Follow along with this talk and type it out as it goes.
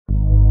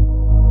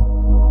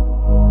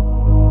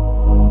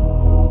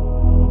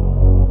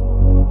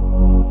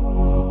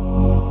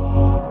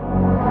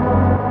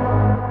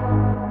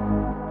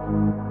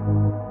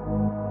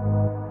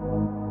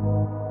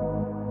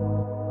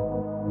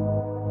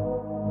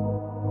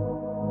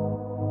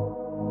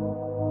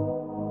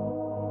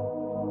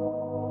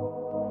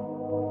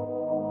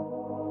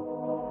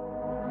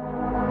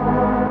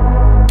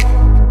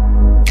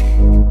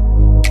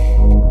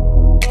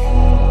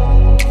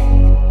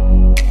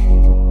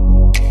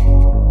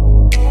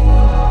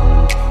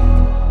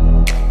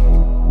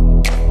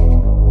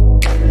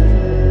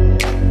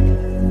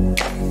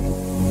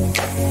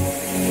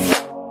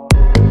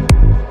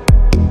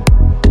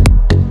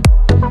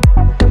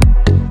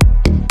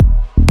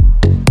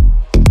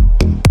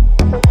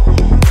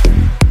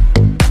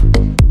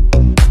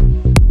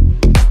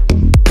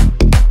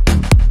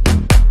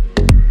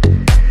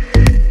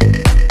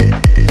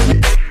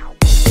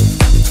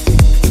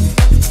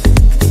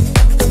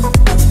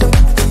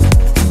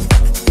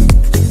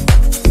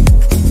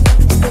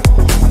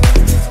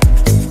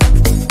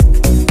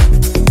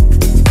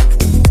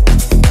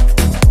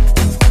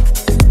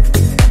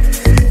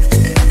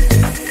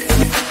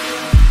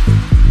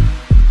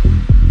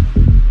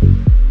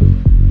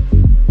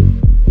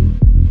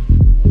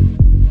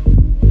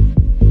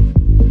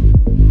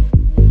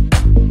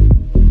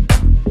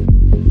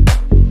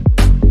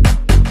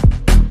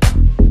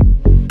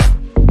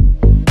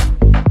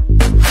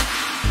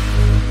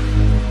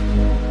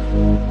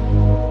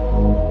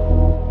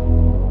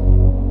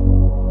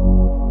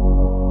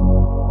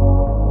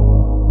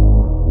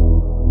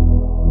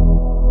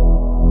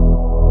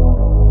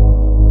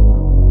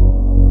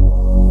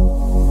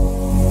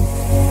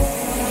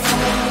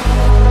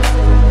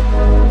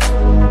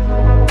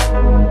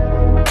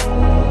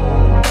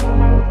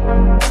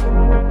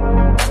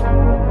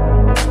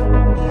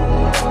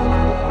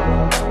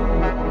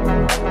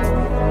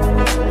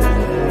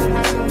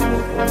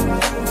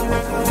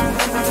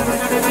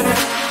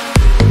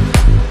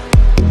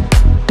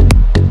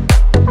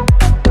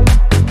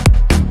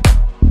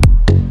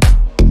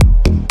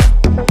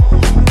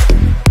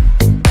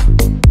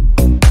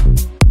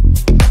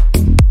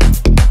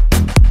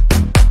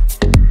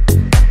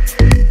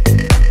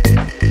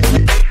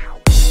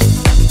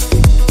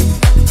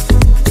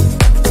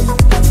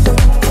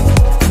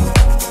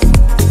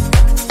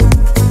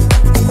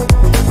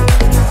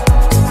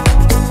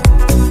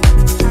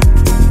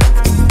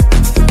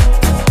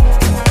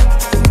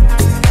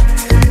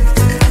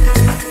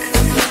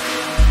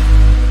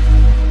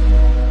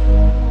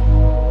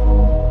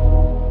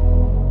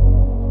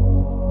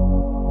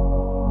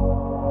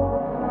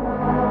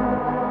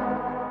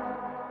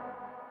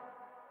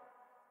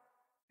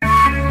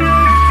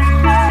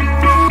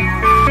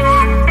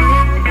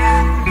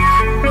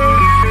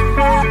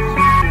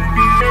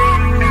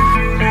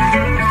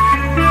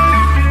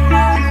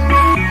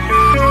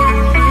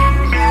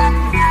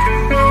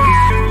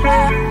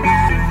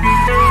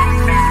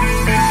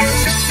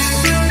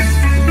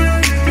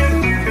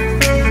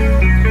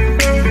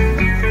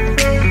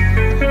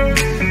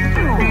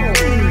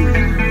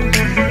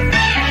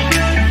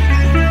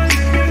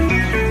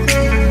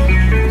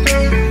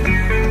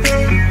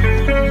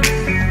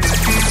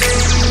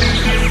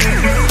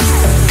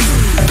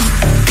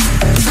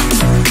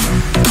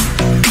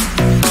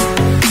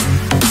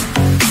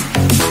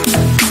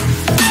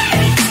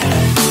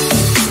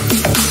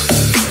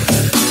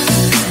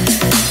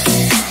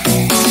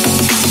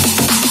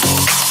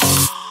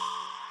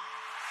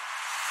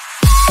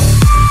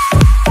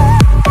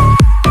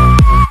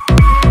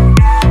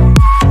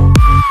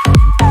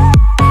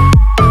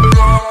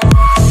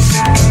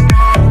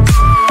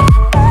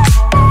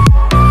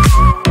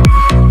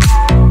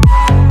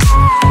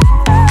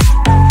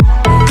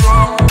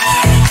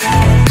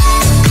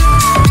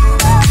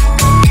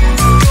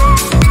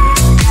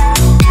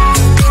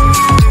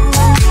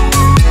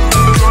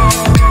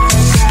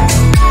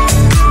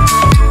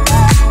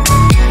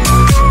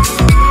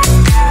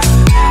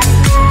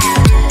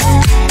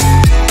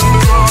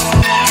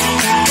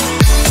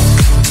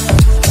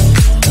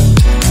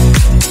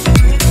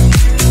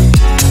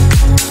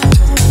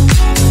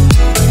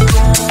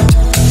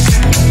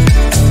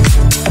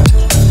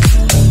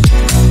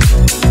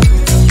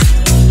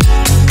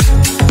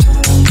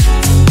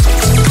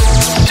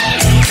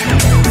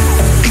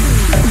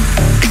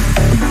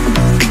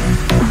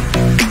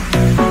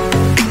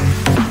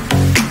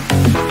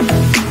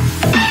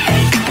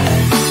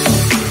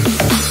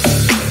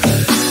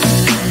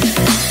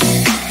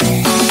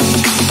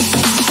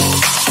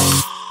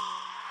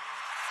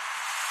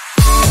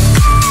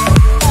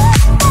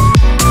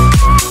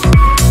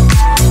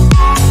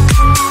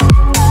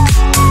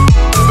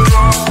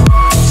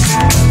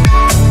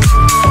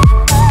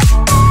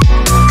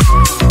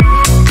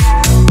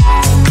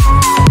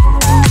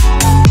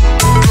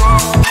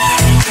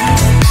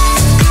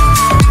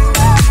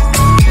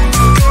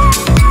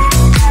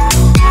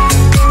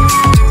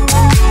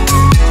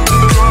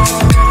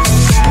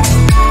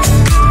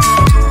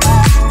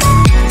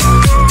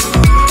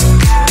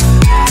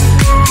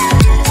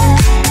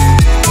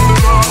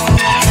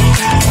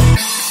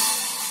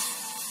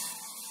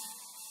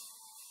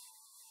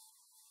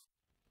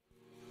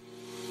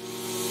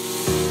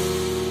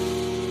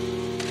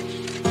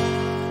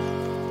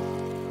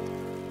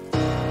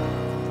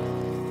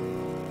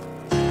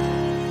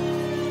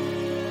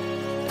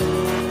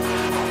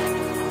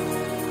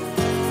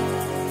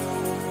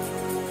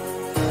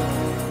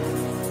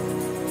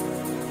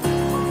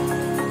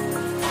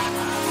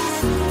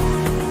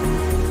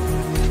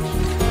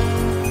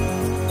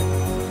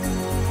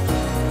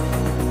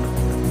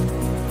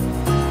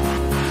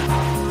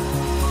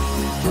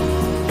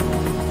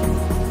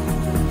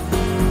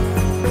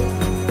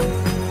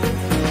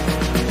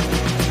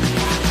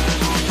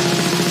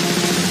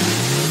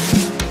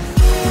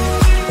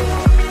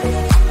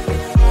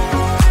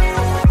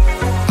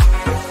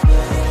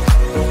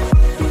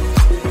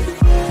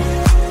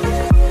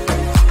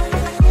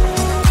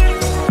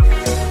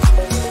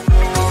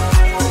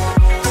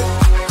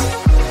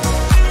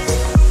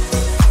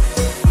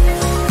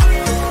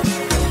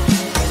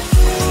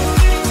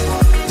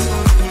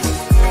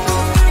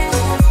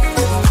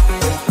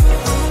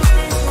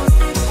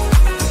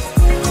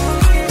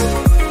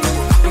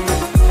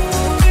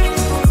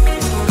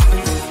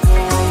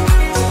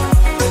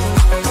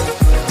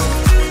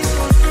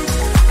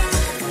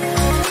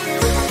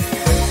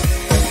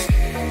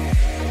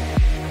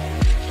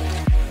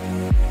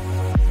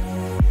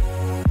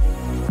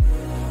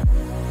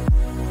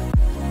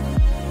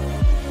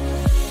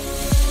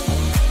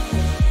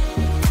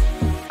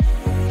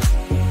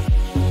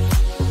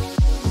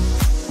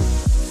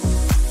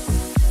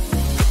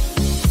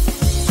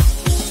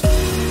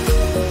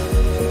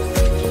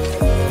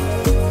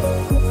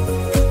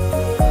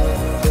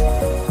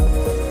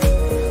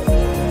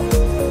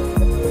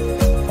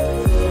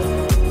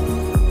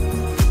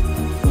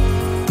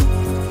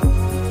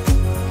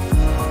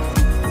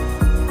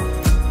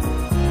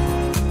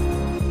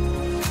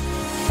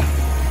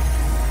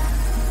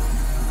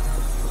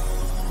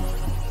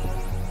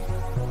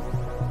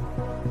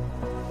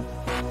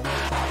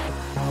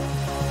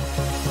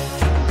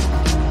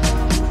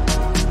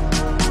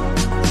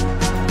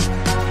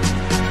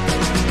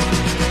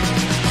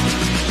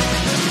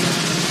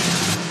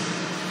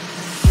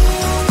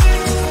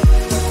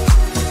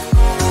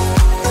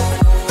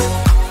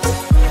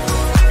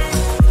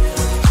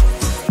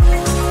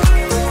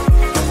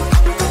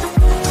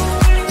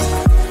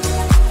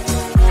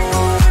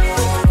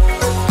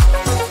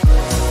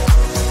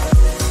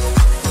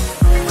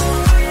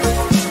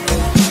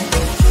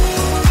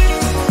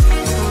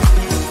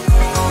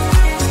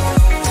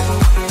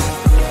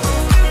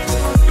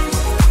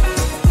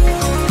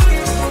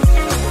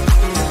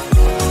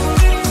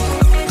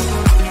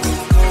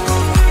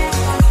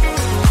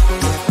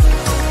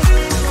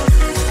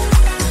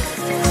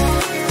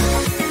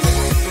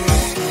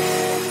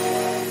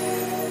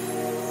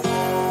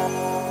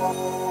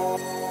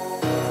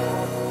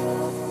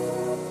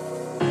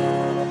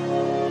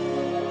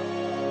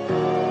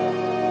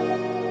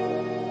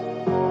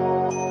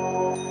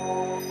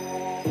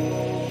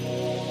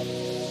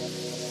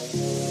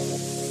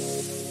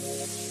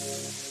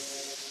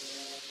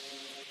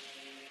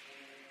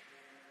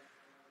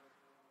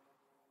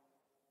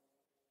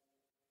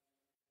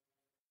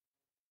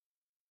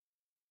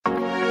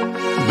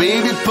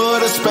Baby put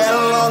a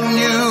spell on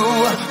you.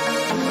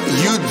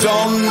 You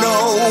don't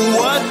know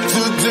what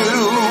to do.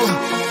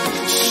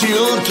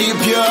 She'll keep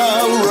you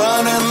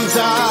running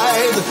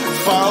tight,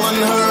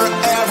 following her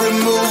every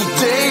move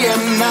day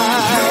and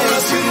night. You're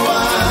asking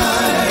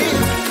why.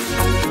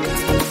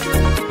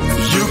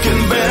 You can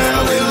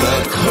barely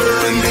look her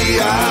in the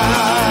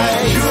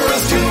eye. You're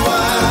asking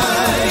why.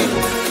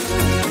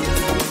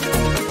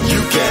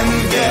 You can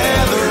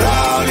gather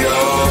out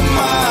your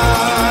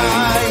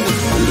mind.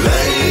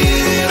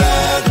 Late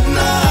at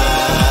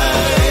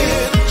night,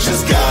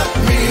 she's got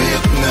me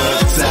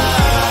hypnotized.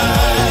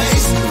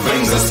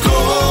 Brings us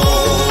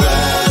cold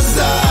as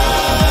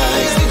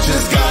ice.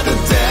 She's got the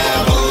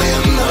devil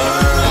in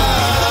her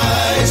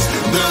eyes.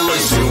 The way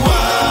she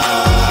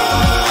whines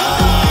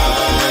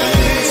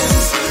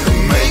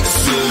makes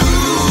you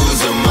lose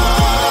her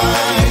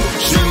mind.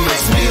 She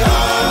makes me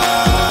high.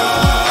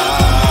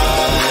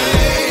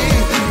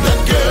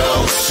 That girl,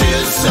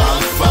 she's on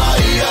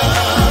fire.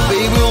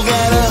 Baby will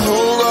get a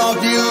hold of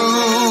you.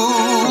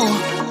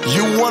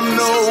 You won't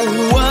know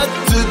what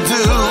to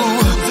do.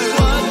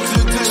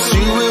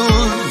 She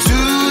will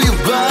do your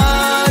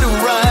body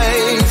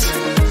right,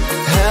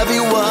 have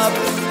you up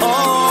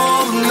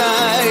all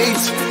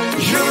night.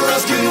 You're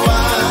asking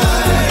why.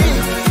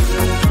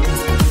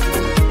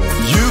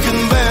 You can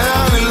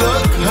barely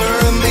look her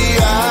in the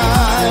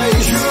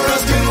eyes. You're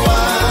asking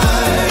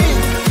why.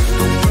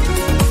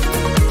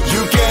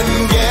 You can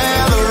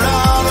gather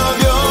out of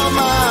your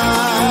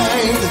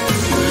mind.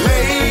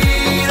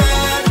 Late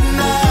at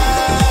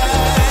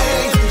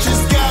night,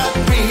 she's got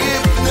me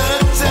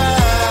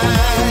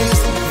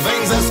hypnotized.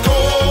 Veins as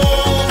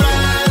cold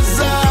as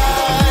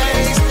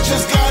ice.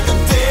 She's got the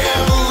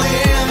devil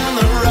in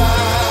her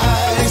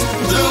eyes.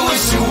 The way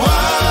she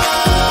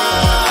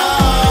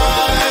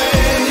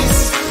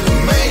whines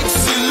makes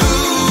you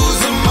lose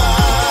her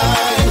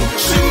mind.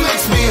 She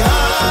makes me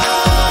high.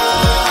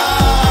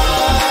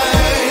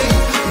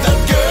 That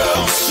girl,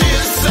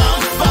 she's on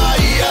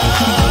fire.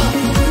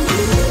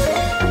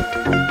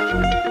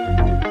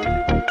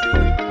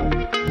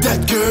 That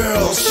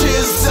girl,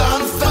 she's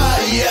on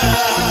fire.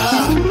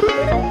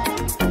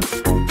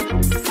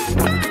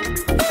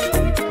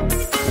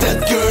 That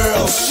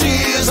girl,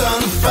 she's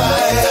on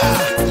fire.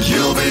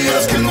 You'll be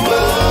asking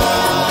why.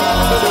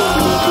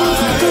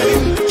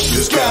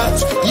 She's got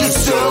you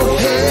so